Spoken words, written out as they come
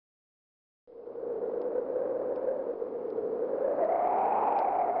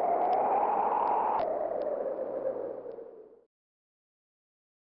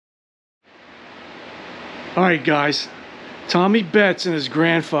All right, guys. Tommy Betts and his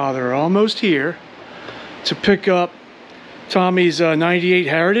grandfather are almost here to pick up Tommy's 98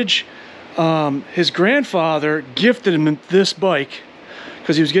 Heritage. His grandfather gifted him this bike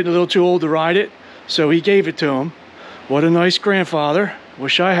because he was getting a little too old to ride it, so he gave it to him. What a nice grandfather.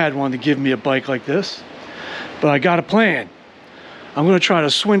 Wish I had one to give me a bike like this. But I got a plan. I'm going to try to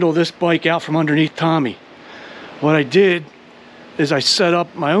swindle this bike out from underneath Tommy. What I did is I set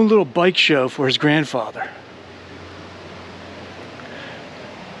up my own little bike show for his grandfather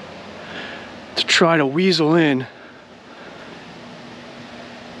to try to weasel into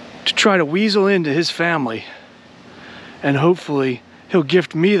his family, and hopefully he'll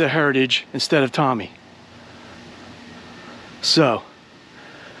gift me the Heritage instead of Tommy. So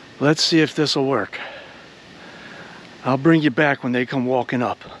let's see if this will work. I'll bring you back when they come walking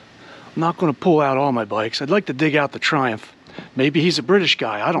up. I'm not going to pull out all my bikes. I'd like to dig out the Triumph. Maybe he's a British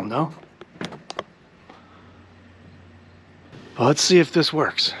guy, I don't know. But let's see if this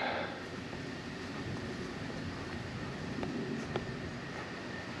works.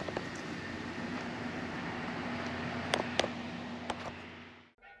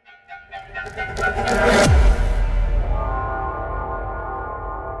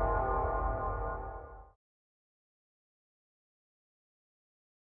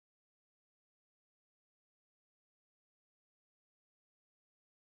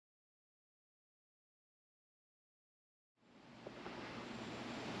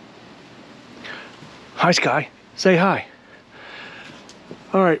 Hi, Sky. Say hi.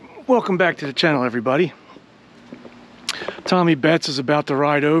 All right, welcome back to the channel, everybody. Tommy Betts is about to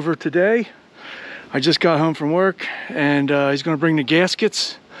ride over today. I just got home from work, and he's going to bring the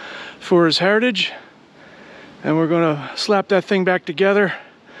gaskets for his Heritage, and we're going to slap that thing back together,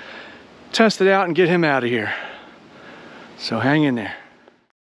 test it out, and get him out of here. So hang in there.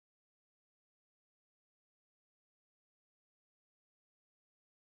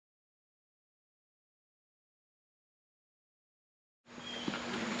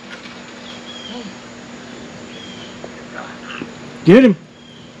 Get him.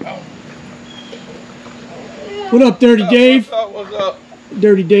 What up, Dirty Dave? What's up? What's up?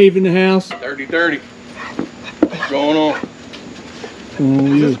 Dirty Dave in the house. Dirty. What's going on? Oh,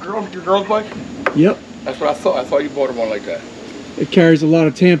 Is this your girl's bike? Yep. That's what I thought. I thought you bought her one like that. It carries a lot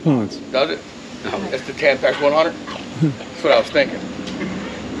of tampons. Does it? No. That's the Tampax 100? That's what I was thinking.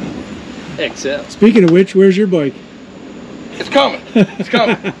 Except. Speaking of which, where's your bike? It's coming. It's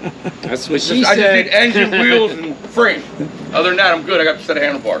coming. That's what she I just said. need engine, wheels, and frame. Other than that, I'm good. I got a set of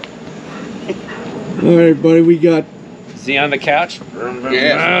handlebars. All right, buddy, we got Is he on the couch?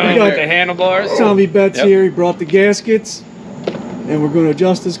 Yeah. We got With the handlebars. Tommy Betts Yep. here. He brought the gaskets, and we're going to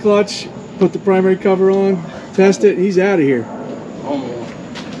adjust his clutch, put the primary cover on, test it, and he's out of here.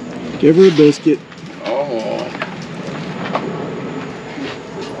 Oh. Give her a biscuit. Oh.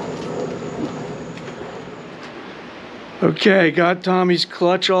 Okay, got Tommy's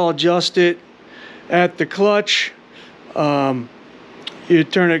clutch all adjusted. At the clutch, you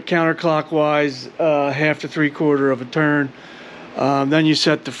turn it counterclockwise, half to 3/4 of a turn. Then you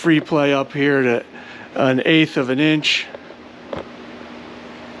set the free play up here to 1/8 of an inch.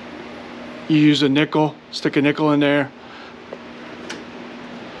 You use a nickel, stick a nickel in there.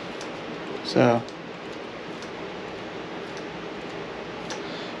 So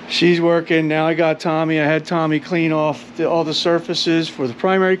she's working. Now I got Tommy. I had Tommy clean off all the surfaces for the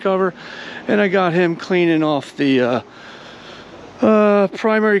primary cover, and I got him cleaning off the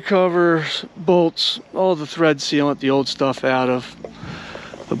primary cover, bolts, all the thread sealant, the old stuff out of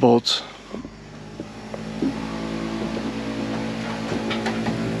the bolts.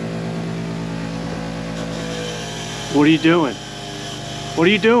 What are you doing? What are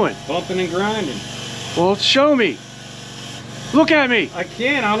you doing? Bumping and grinding. Well, show me. Look at me. I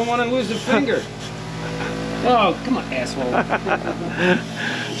can't. I don't want to lose a finger. Oh, come on, asshole.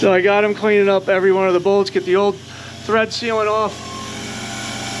 So I got him cleaning up every one of the bolts, get the old thread sealant off,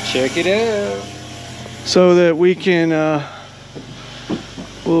 Check it out. so that we can,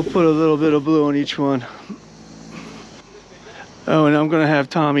 we'll put a little bit of blue on each one. Oh, and I'm gonna have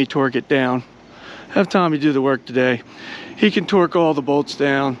Tommy torque it down. Have Tommy do the work today. He can torque all the bolts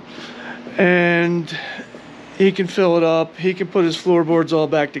down, and he can fill it up. He can put his floorboards all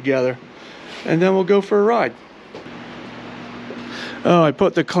back together, and then we'll go for a ride. Oh, I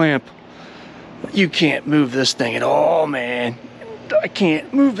put the clamp. You can't move this thing at all, man. I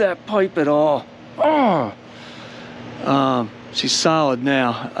can't move that pipe at all. Oh. She's solid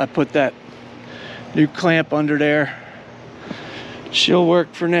now. I put that new clamp under there. She'll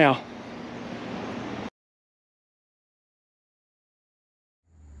work for now.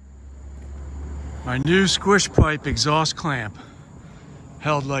 My new squish pipe exhaust clamp,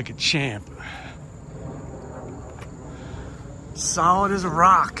 held like a champ. Solid as a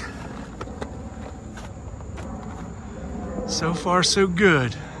rock. So far so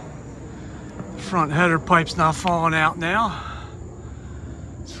good. Front header pipe's not falling out now.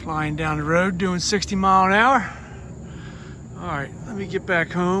 It's flying down the road doing 60 miles an hour. All right, let me get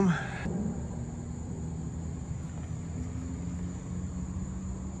back home.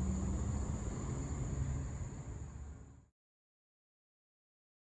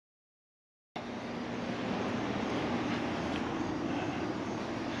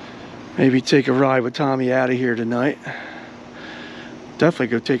 Maybe take a ride with Tommy out of here tonight. Definitely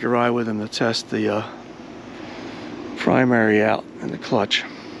go take a ride with him to test the primary out and the clutch.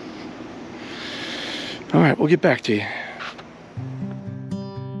 All right, we'll get back to you.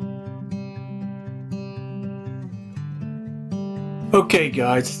 Okay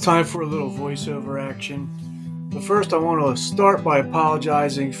guys, it's time for a little voiceover action. But first I want to start by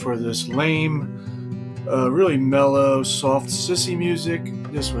apologizing for this lame, really mellow, soft, sissy music.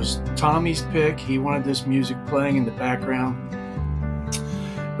 This was Tommy's pick. He wanted this music playing in the background.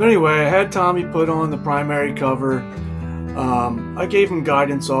 But anyway, I had Tommy put on the primary cover. I gave him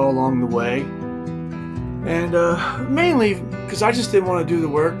guidance all along the way. And mainly because I just didn't want to do the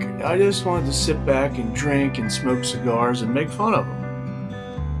work. I just wanted to sit back and drink and smoke cigars and make fun of him.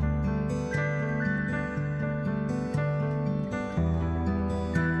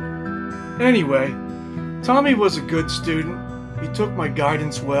 Anyway, Tommy was a good student. He took my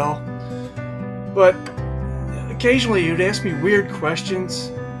guidance well, but occasionally he would ask me weird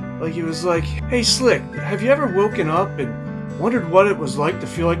questions. Like he was like, "Hey Slick, have you ever woken up and wondered what it was like to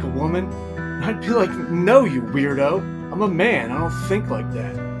feel like a woman?" And I'd be like, "No, you weirdo. I'm a man. I don't think like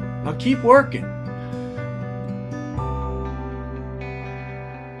that. Now keep working."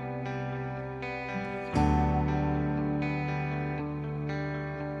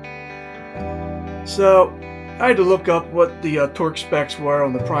 So I had to look up what the torque specs were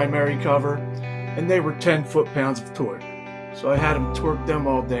on the primary cover, and they were 10 foot-pounds of torque. So I had them torque them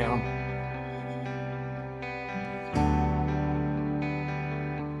all down.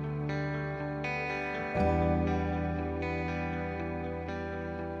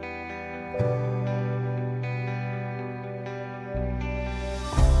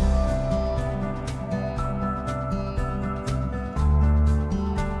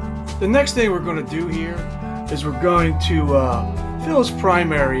 The next thing we're going to do here is we're going to fill his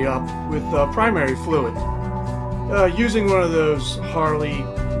primary up with primary fluid. Using one of those Harley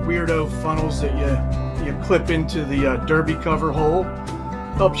weirdo funnels that you clip into the derby cover hole,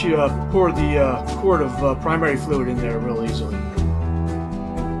 helps you pour the quart of primary fluid in there real easily.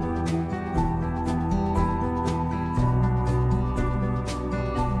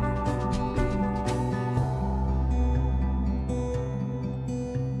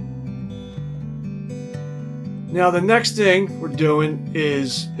 Now the next thing we're doing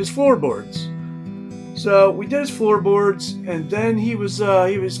is his floorboards. So we did his floorboards, and then he was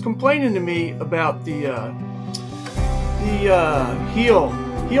complaining to me about the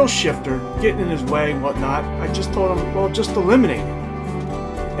heel shifter getting in his way and whatnot. I just told him, well, just eliminate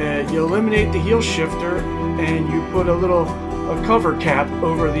it. You eliminate the heel shifter, and you put a cover cap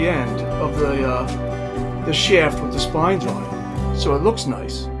over the end of the shaft with the spines on it, so it looks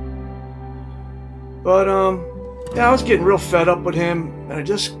nice. But yeah, I was getting real fed up with him, and I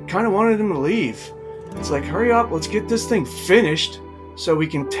just kind of wanted him to leave. It's like, hurry up, let's get this thing finished so we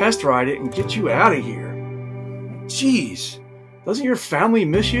can test ride it and get you out of here. Jeez, doesn't your family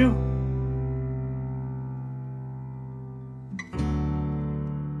miss you?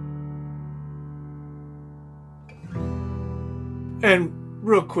 And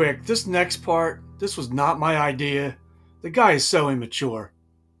real quick, this next part, this was not my idea. The guy is so immature.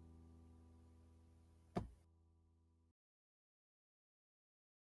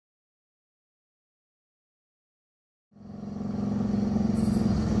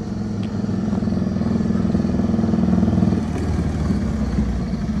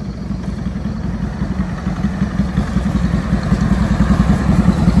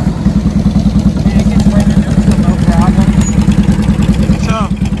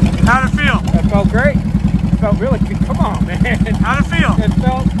 Felt great. It felt really good. Come on, man. How'd it feel? It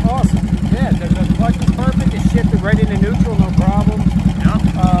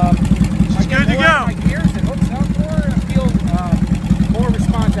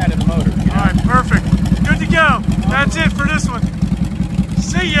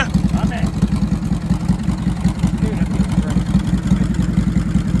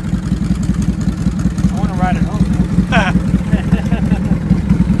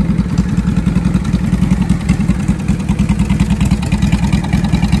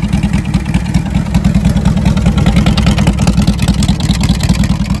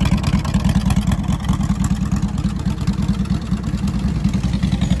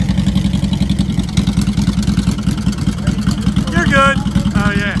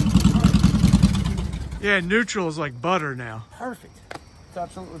Yeah, neutral is like butter now. Perfect. It's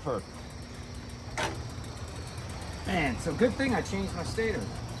absolutely perfect. Man, so good thing I changed my stator.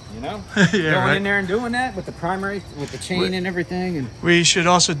 You know? Yeah, Going right. in there and doing that with the primary, with the chain and everything. And We should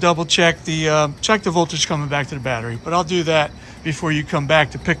also double check the voltage coming back to the battery, but I'll do that before you come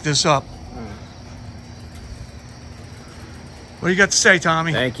back to pick this up. What do you got to say,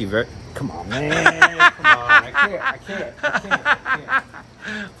 Tommy? thank you very. Come on, man. Come on. I can't.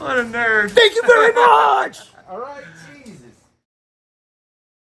 What a nerd. Thank you very much. All right, Jesus.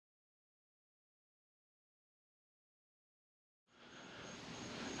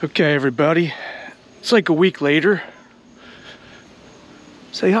 Okay, everybody. It's like a week later.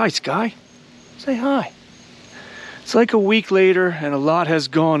 Say hi, Sky. Say hi. It's like a week later, and a lot has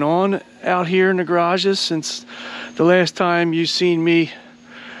gone on out here in the garages since the last time you seen me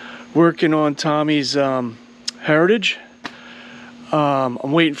working on Tommy's Heritage.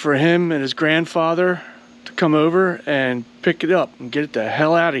 I'm waiting for him and his grandfather to come over and pick it up and get it the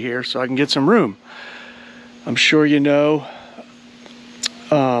hell out of here so I can get some room. I'm sure you know,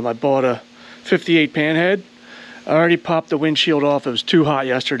 I bought a 58 Panhead. I already popped the windshield off. It was too hot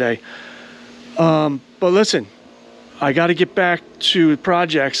yesterday. But listen, I got to get back to the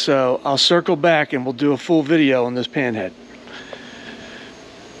project, so I'll circle back and we'll do a full video on this Panhead.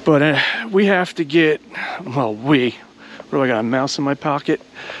 But we have to get, well, what do I got, a mouse in my pocket?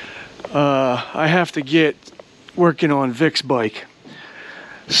 I have to get working on Vic's bike.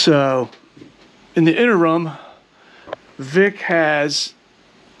 So in the interim, Vic has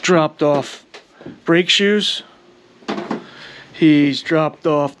dropped off brake shoes. He's dropped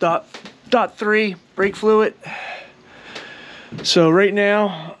off dot 3 brake fluid. So right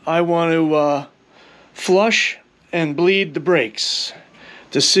now I want to flush and bleed the brakes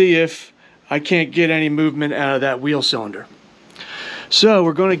to see if I can't get any movement out of that wheel cylinder. So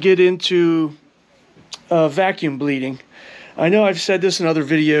we're going to get into vacuum bleeding. I know I've said this in other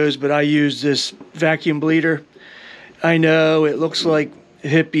videos, but I use this vacuum bleeder. I know it looks like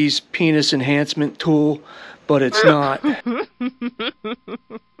hippie's penis enhancement tool, but it's not.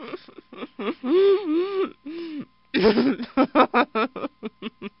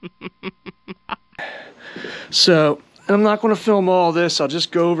 So I'm not going to film all this. I'll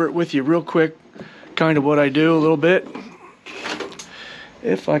just go over it with you real quick, kind of what I do a little bit.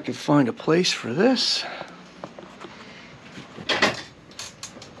 If I can find a place for this.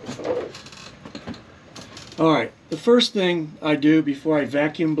 All right, the first thing I do before I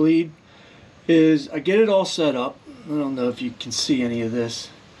vacuum bleed is I get it all set up. I don't know if you can see any of this.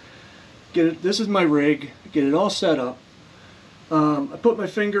 This is my rig. Get it all set up. I put my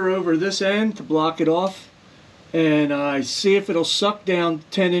finger over this end to block it off, and I see if it'll suck down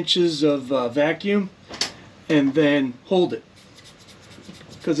 10 inches of vacuum and then hold it.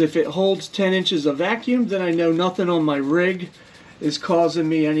 Because if it holds 10 inches of vacuum, then I know nothing on my rig is causing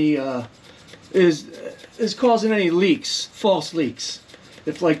me any is causing any leaks, false leaks.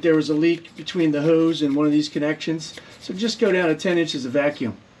 If like there was a leak between the hose and one of these connections, so just go down to 10 inches of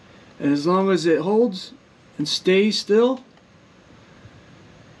vacuum, and as long as it holds and stays still,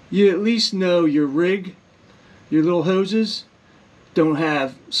 you at least know your rig, your little hoses don't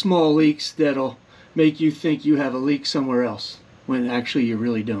have small leaks that'll make you think you have a leak somewhere else when actually you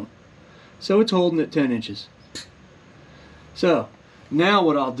really don't. So it's holding at 10 inches. So now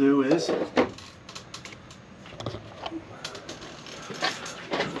what I'll do is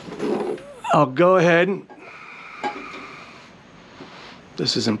I'll go ahead and,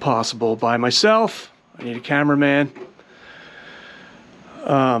 this is impossible by myself, I need a cameraman.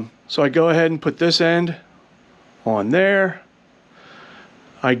 So I go ahead and put this end on there.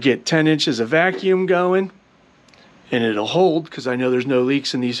 I get 10 inches of vacuum going, and it'll hold because I know there's no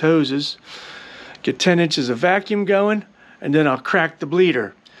leaks in these hoses. Get 10 inches of vacuum going, and then I'll crack the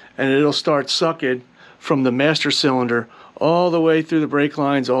bleeder, and it'll start sucking from the master cylinder all the way through the brake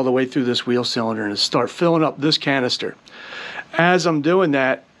lines, all the way through this wheel cylinder, and start filling up this canister. As I'm doing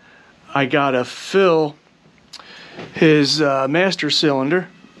that, I gotta fill his master cylinder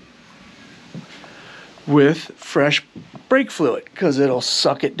with fresh brake fluid because it'll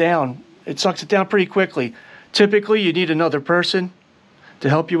suck it down. It sucks it down pretty quickly. Typically, you need another person to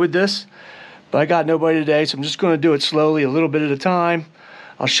help you with this, but I got nobody today, so I'm just going to do it slowly, a little bit at a time.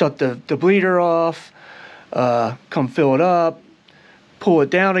 I'll shut the bleeder off, come fill it up, pull it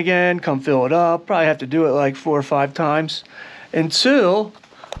down again, come fill it up. Probably have to do it like 4 or 5 times until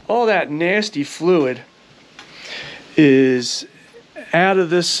all that nasty fluid is out of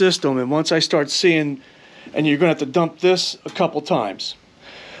this system. And once I start seeing, and you're going to have to dump this a couple times.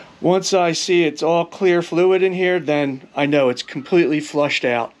 Once I see it's all clear fluid in here, then I know it's completely flushed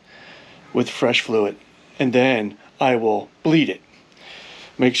out with fresh fluid. and then I will bleed it.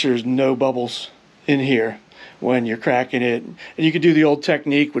 Make sure there's no bubbles in here when you're cracking it. And you could do the old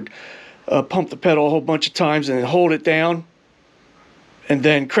technique, would pump the pedal a whole bunch of times and then hold it down and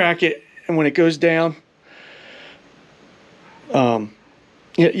then crack it, and when it goes down,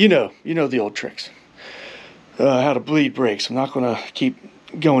 you know the old tricks. How to bleed brakes. I'm not going to keep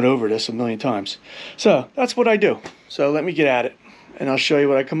going over this a million times. So that's what I do. So let me get at it, and I'll show you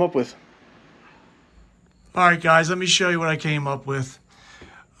what I come up with. All right, guys, let me show you what I came up with.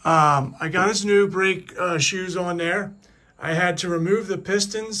 I got his new brake shoes on there. I had to remove the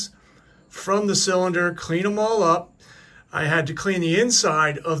pistons from the cylinder, clean them all up. I had to clean the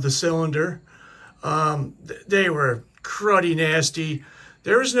inside of the cylinder. They were cruddy nasty.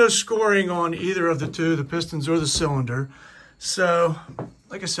 There was no scoring on either of the two, the pistons or the cylinder. So,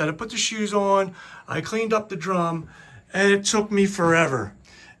 like I said, I put the shoes on, I cleaned up the drum, and it took me forever.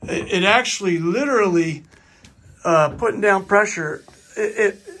 It actually literally, putting down pressure,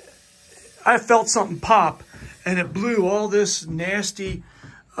 I felt something pop, and it blew all this nasty,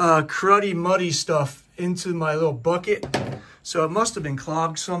 cruddy, muddy stuff into my little bucket. So it must have been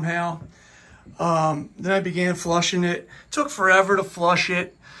clogged somehow. Then I began flushing it. It took forever to flush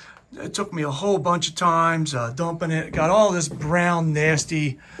it. It took me a whole bunch of times dumping it. Got all this brown,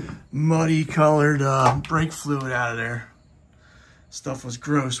 nasty, muddy colored brake fluid out of there. Stuff was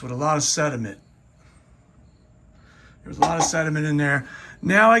gross with a lot of sediment. There was a lot of sediment in there.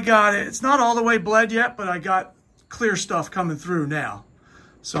 Now I got it. It's not all the way bled yet, but I got clear stuff coming through now.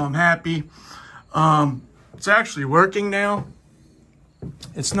 So I'm happy. It's actually working now.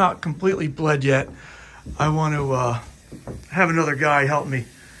 It's not completely bled yet. I want to have another guy help me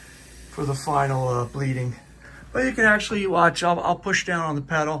for the final bleeding. But you can actually watch. I'll push down on the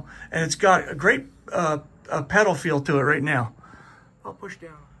pedal, and it's got a great pedal feel to it right now. I'll push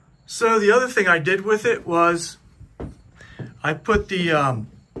down. So the other thing I did with it was I put the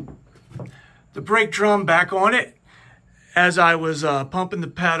brake drum back on it as I was pumping the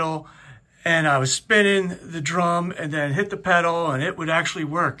pedal, and I was spinning the drum and then hit the pedal, and it would actually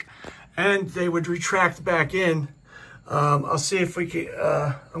work. And they would retract back in. I'll see if we can,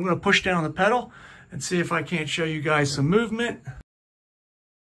 I'm gonna push down on the pedal and see if I can't show you guys some movement.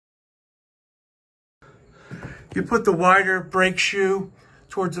 You put the wider brake shoe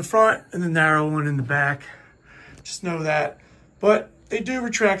towards the front and the narrow one in the back. Just know that. But they do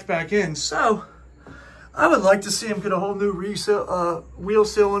retract back in. So I would like to see them get a whole new wheel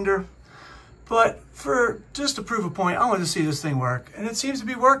cylinder. But for just to prove a point, I want to see this thing work. And it seems to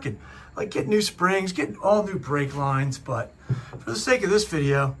be working. Like get new springs, get all new brake lines. But for the sake of this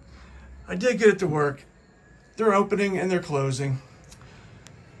video, I did get it to work. They're opening and they're closing.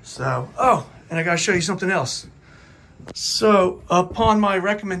 So, oh, and I got to show you something else. So upon my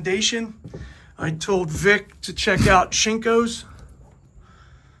recommendation, I told Vic to check out Shinko's.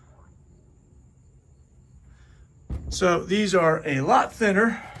 So these are a lot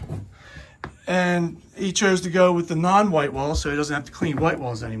thinner, and he chose to go with the non-white wall so he doesn't have to clean white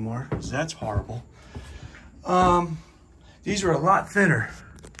walls anymore, because that's horrible. These are a lot thinner.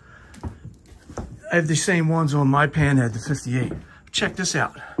 I have the same ones on my Panhead, the 58. Check this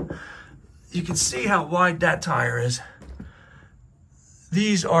out. You can see how wide that tire is.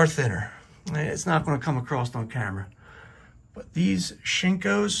 These are thinner. It's not going to come across on camera, but these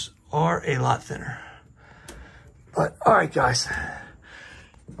Shinko's are a lot thinner. But all right, guys,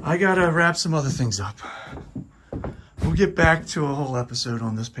 I gotta wrap some other things up. We'll get back to a whole episode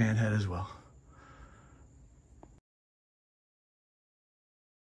on this Panhead as well.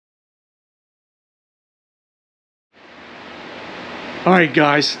 All right,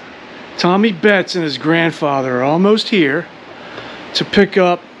 guys, Tommy Betts and his grandfather are almost here to pick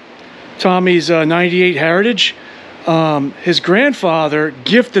up Tommy's 98 Heritage. His grandfather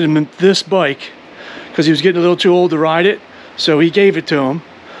gifted him this bike because he was getting a little too old to ride it, so he gave it to him.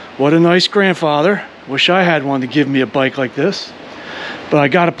 What a nice grandfather. Wish I had one to give me a bike like this. But I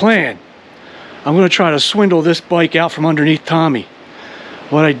got a plan. I'm going to try to swindle this bike out from underneath Tommy.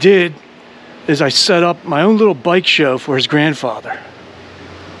 What I did is I set up my own little bike show for his grandfather,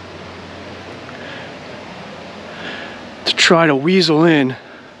 to try to weasel into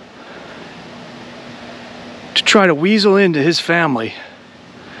his family,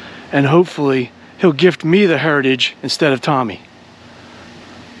 and hopefully he'll gift me the Heritage instead of Tommy.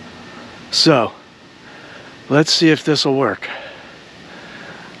 So let's see if this will work.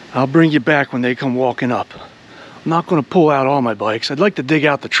 I'll bring you back when they come walking up. I'm not going to pull out all my bikes. I'd like to dig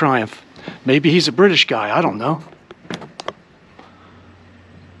out the Triumph. Maybe he's a British guy, I don't know.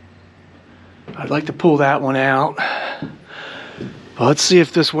 I'd like to pull that one out. But let's see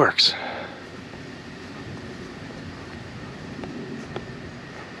if this works.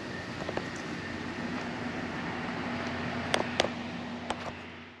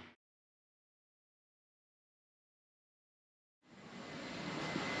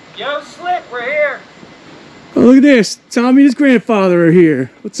 Yo, Slick, we're here. Oh, look at this. Tommy and his grandfather are here.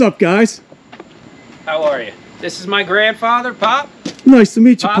 What's up, guys? How are you? This is my grandfather, Pop. Nice to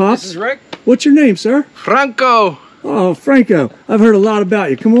meet you, Pop, Pops. this is Rick. What's your name, sir? Franco. Oh, Franco. I've heard a lot about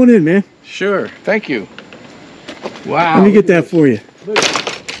you. Come on in, man. Sure. Thank you. Wow. Let me get that for you.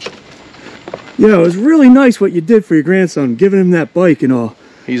 Yo, it was really nice what you did for your grandson, giving him that bike and all.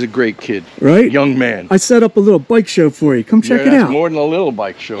 He's a great kid. Right? Young man. I set up a little bike show for you. Come check it That's out. more than a little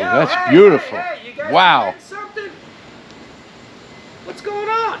bike show. Yo, That's hey, beautiful. Hey, you guys Wow. learned something? What's going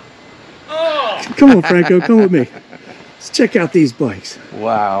on? Oh! Come on, Franco. Come with me. Let's check out these bikes.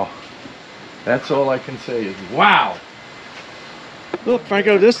 Wow. That's all I can say is wow. Look,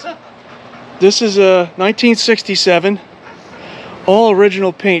 Franco, this is a 1967 all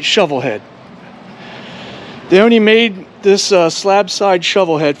original paint shovel head. They only made this slab side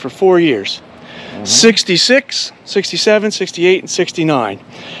shovel head for 4 years. 66, 67, 68, and 69.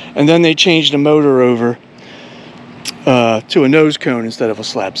 And then they changed the motor over to a nose cone instead of a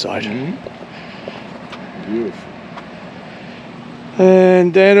slab side. Beautiful.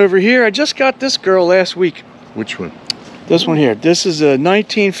 And then over here, I just got this girl last week. Which one? This one here. This is a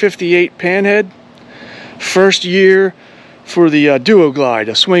 1958 Panhead. First year for the Duo Glide,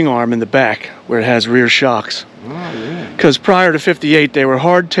 a swing arm in the back where it has rear shocks. Oh, yeah. Because prior to 58, they were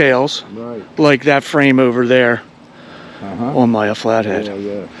hard tails, Right. like that frame over there on my flathead. Yeah,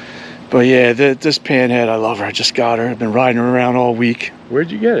 yeah. But yeah, this Panhead, I love her. I just got her. I've been riding her around all week. Where'd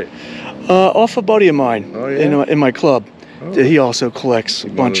you get it? Off a buddy of mine Oh, yeah? in my club. Oh. He also collects a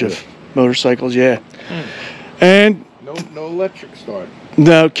bunch motor. of motorcycles, yeah. And No electric start.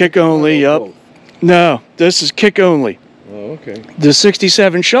 no, kick only, Oh, yup. both. No, this is kick only. Oh, okay. The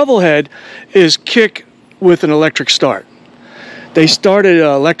 67 Shovelhead is kick with an electric start. They started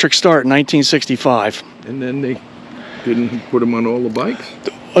electric start in 1965. And then they didn't put them on all the bikes?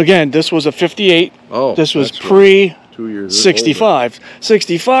 Again, this was a 58. Oh, This was that's right. pre 2 years 65.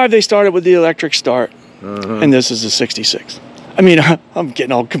 65, they started with the electric start, older. and this is a 66. I mean, I'm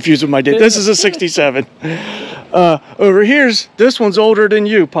getting all confused with my date. This is a 67. Over here's, this one's older than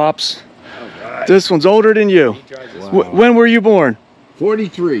you, Pops. This one's older than you. When were you born?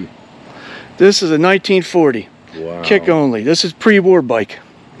 43. This is a 1940. Wow. Kick only. This is pre-war bike.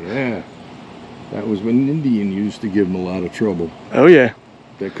 Yeah. That was when Indian used to give them a lot of trouble. Oh, yeah.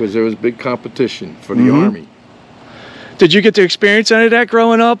 Because there was big competition for the Mhm. Army. Did you get to experience any of that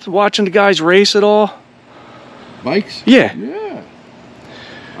growing up, watching the guys race at all? Bikes? Yeah. Yeah.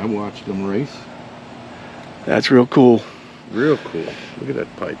 I watched them race. That's real cool. Real cool. Look at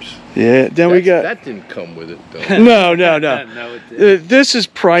that pipes. Yeah, then we got... That didn't come with it, though. No. No, it didn't. This is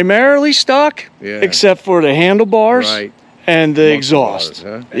primarily stock, Yeah. except for the handlebars Right. and the Monkey exhaust.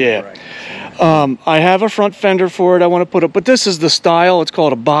 bars, huh? Yeah. Right. I have a front fender for it I want to put up, but this is the style. It's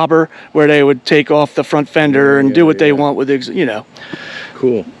called a bobber, where they would take off the front fender and do what they want with the, you know.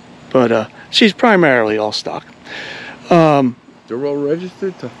 Cool. But she's primarily all stock. They're all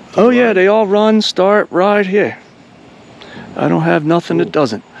registered to Oh yeah, ride? they all run, start, ride here. I don't have nothing that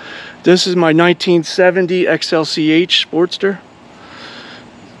doesn't. This is my 1970 XLCH Sportster.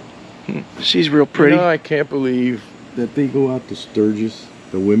 She's real pretty. You know, I can't believe that they go out to Sturgis,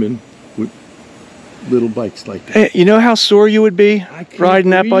 the women, with little bikes like that. Hey, you know how sore you would be I can't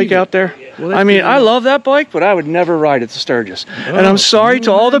riding that bike believe it. out there? Well, that's I mean, because- I love that bike, but I would never ride it to Sturgis. And I'm sorry can to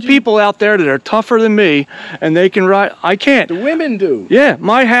you all the imagine? people out there that are tougher than me and they can ride. I can't. The women do. Yeah,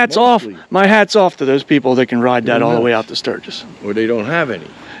 my hat's Mostly. off. My hat's off to those people that can ride that They're all the way nuts. out to Sturgis. Or they don't have any.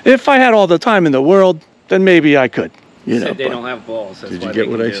 If I had all the time in the world, then maybe I could. You know. Said they but- don't have balls. That's Did why you they get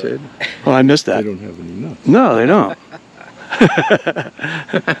what can I do it. said? Oh, I missed They that. don't have any nuts. No, they don't.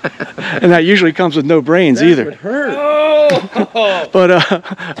 And that usually comes with no brains That either. would hurt. Oh! But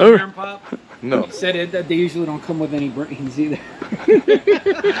over, Iron Pop No. said it, that they usually don't come with any brains either.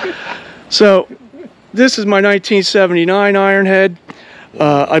 so this is my 1979 Ironhead.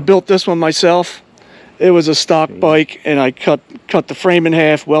 I built this one myself. It was a stock bike, and I cut the frame in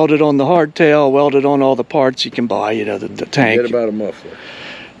half, welded on the hardtail, welded on all the parts you can buy. You know, the tank. Forget about a muffler.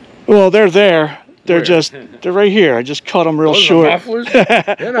 Well, they're there. They're Where? they're right here. I just cut them real Those are short. mufflers? They're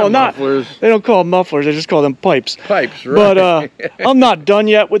not Well, not. mufflers. They don't call them mufflers. They just call them pipes. Pipes, right? But I'm not done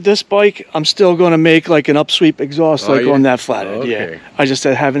yet with this bike. I'm still going to make like an upsweep exhaust Oh, like yeah? on that flathead. Oh, Yeah. okay. I just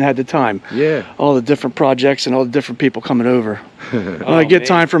haven't had the time. Yeah. All the different projects and all the different people coming over. When I Oh, get man.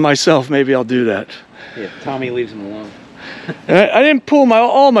 time for myself, maybe I'll do that. Yeah, Tommy leaves him alone. I didn't pull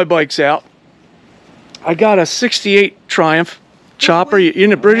all my bikes out. I got a 68 Triumph chopper. You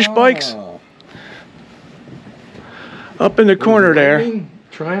into British bikes? Oh. Up in the corner there.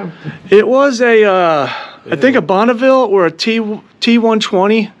 Triumph. It was a, I think a Bonneville or a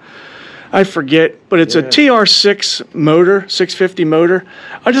T120. I forget, but it's a TR6 motor, 650 motor.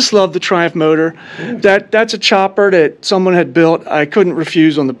 I just love the Triumph motor. That's a chopper that someone had built. I couldn't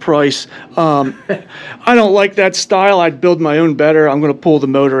refuse on the price. I don't like that style. I'd build my own better. I'm going to pull the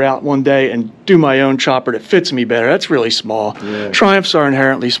motor out one day and do my own chopper that fits me better. That's really small. Yeah. Triumphs are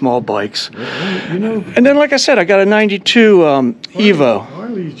inherently small bikes. You know, And then, like I said, I got a 92 Evo.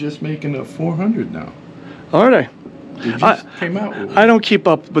 Harley's just making a 400 now. Are they? They just came out with it. I don't keep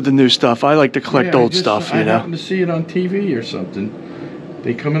up with the new stuff. I like to collect old stuff, I you know. happened to see it on TV or something.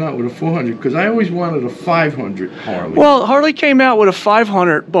 They coming out with a 400 because I always wanted a 500 Harley. Well, Harley came out with a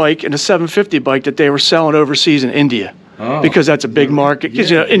 500 bike and a 750 bike that they were selling overseas in India, because that's a big market.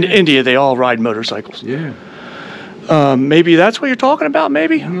 Because you know, in India they all ride motorcycles. Yeah. Maybe that's what you're talking about.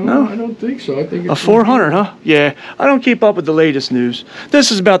 Maybe No, I don't think so. I think it's a 400, huh? Yeah. I don't keep up with the latest news.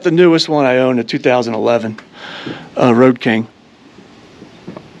 This is about the newest one I own, a 2011 Road King.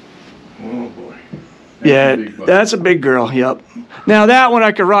 Oh boy. Yeah, a big bike. that's a big girl. Yep. Now that one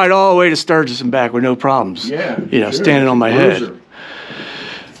I could ride all the way to Sturgis and back with no problems. Yeah. You know, sure, standing it's on a my cruiser. head.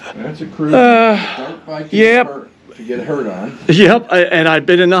 That's a cruiser. Dirt bike to yep. get hurt on. Yep. And I've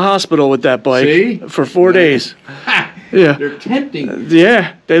been in the hospital with that bike See? for 4 days. Yeah. They're tempting.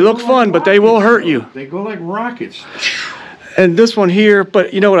 Yeah. They look fun, but they will hurt you. They go like rockets. And this one here,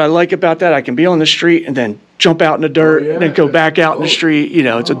 but you know what I like about that? I can be on the street and then jump out in the dirt and then go back out in the street. You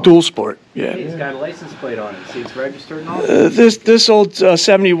know, it's a dual sport. Yeah. He's got a license plate on it. See, it's registered and all. This old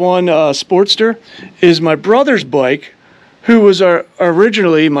 71 Sportster is my brother's bike, who was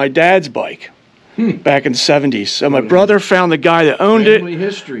originally my dad's bike back in the 70s. So my brother found the guy that owned Family it.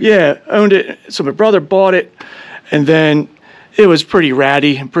 history. Yeah, owned it. So my brother bought it, and then it was pretty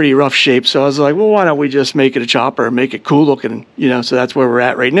ratty and pretty rough shape. So I was like, well, why don't we just make it a chopper and make it cool looking? You know, so that's where we're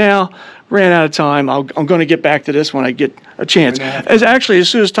at right now. Ran out of time. I'm going to get back to this when I get a chance. As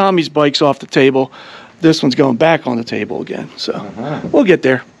soon as Tommy's bike's off the table, this one's going back on the table again. So we'll get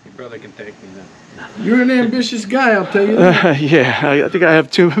there. Your brother can take me then. You're an ambitious guy, I'll tell you that. Yeah, I think I have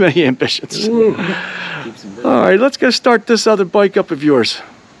too many ambitions. Ooh. All right, let's go start this other bike up of yours.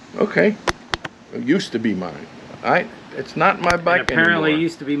 Okay. It used to be mine. It's not my bike And apparently anymore.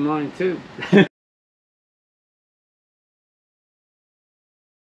 used to be mine too.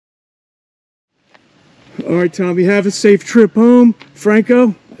 All right, Tommy, have a safe trip home.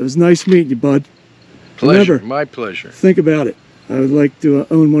 Franco, it was nice meeting you, bud. Pleasure. Remember, My pleasure. think about it. I would like to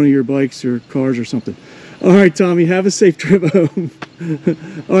own one of your bikes or cars or something. All right, Tommy, have a safe trip home.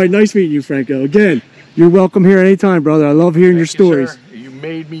 All right, nice meeting you, Franco. Again, you're welcome here anytime, brother. I love hearing your Thank you, stories. sir. You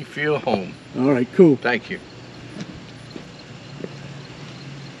made me feel home. All right, cool. Thank you.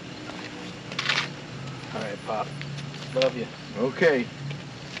 All right, Pop. Love you. Okay.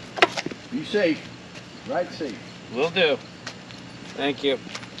 Be safe. Ride safe. Will do. Thank you.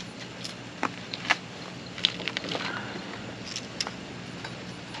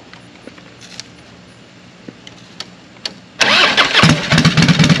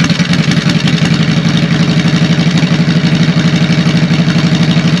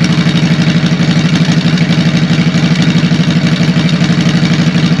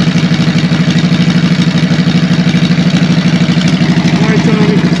 All right,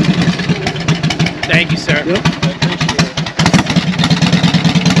 Tommy. Thank you, sir. Yep. I appreciate it.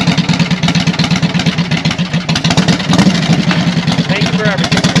 Thank you for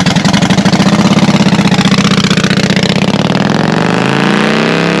everything.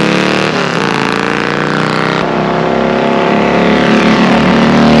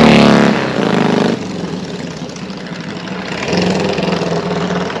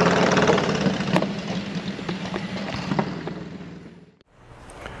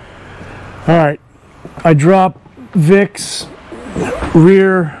 All right, I dropped Vic's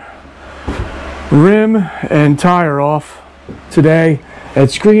rear rim and tire off today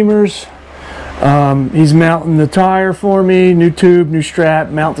at Screamers. He's mounting the tire for me, new tube, new strap,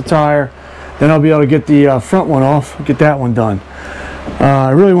 mount the tire. Then I'll be able to get the front one off, get that one done. I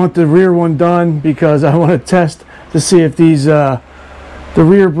really want the rear one done because I want to test to see if these the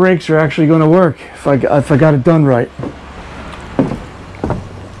rear brakes are actually going to work, if I got it done right.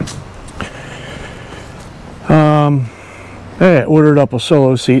 I ordered up a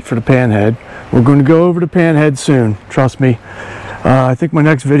solo seat for the Panhead. We're going to go over to Panhead soon, trust me. I think my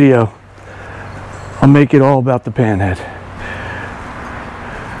next video, I'll make it all about the Panhead.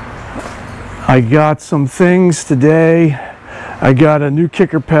 I got some things today. I got a new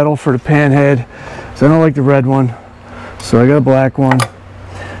kicker pedal for the Panhead, so I don't like the red one, so I got a black one.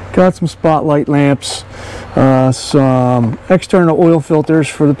 Got some spotlight lamps. some external oil filters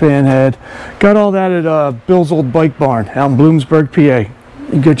for the Panhead. Got all that at Bill's Old Bike Barn out in Bloomsburg, PA. You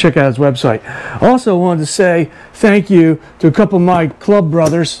can go check out his website. Also wanted to say thank you to a couple of my club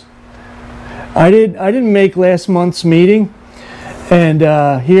brothers. I didn't make last month's meeting, and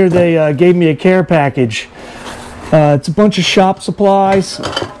here they gave me a care package. It's a bunch of shop supplies,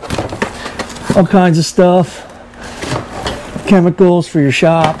 all kinds of stuff, chemicals for your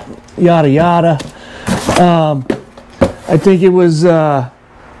shop, yada yada. I think it was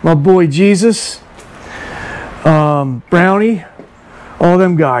my boy Jesus, Brownie, all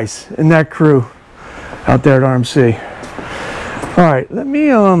them guys in that crew out there at RMC. All right, let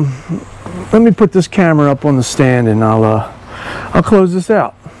me put this camera up on the stand, and I'll close this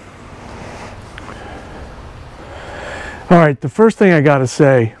out. All right, the first thing I got to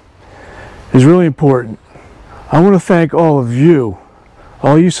say is really important. I want to thank all of you,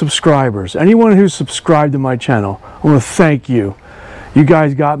 all you subscribers, anyone who's subscribed to my channel. I want to thank you. You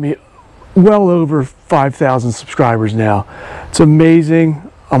guys got me well over 5,000 subscribers now. It's amazing.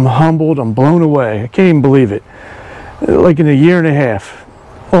 I'm humbled. I'm blown away. I can't even believe it. Like in a year and a half.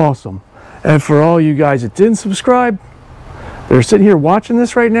 Awesome. And for all you guys that didn't subscribe, they're sitting here watching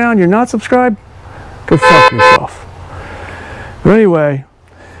this right now and you're not subscribed, go fuck yourself. But anyway,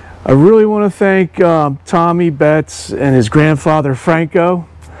 I really want to thank Tommy Betts and his grandfather Franco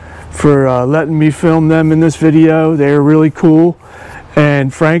for letting me film them in this video. They're really cool.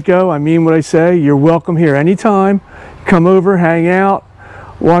 And Franco, I mean what I say, you're welcome here anytime. Come over, hang out,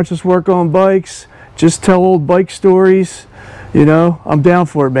 watch us work on bikes, just tell old bike stories. You know, I'm down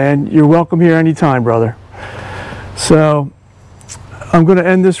for it, man. You're welcome here anytime, brother. So I'm going to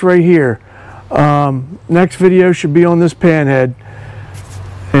end this right here. Next video should be on this Panhead,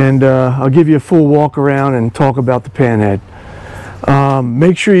 and I'll give you a full walk around and talk about the Panhead.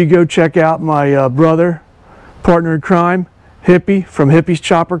 Make sure you go check out my brother, partner in crime, Hippie from Hippie's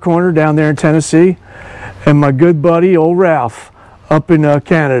Chopper Corner down there in Tennessee, and my good buddy old Ralph up in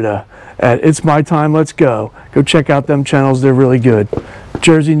Canada at It's My Time, Let's Go. Go check out them channels, they're really good.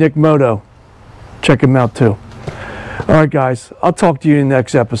 Jersey Nick Moto, check him out too. All right guys, I'll talk to you in the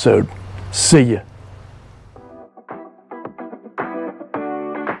next episode. See ya.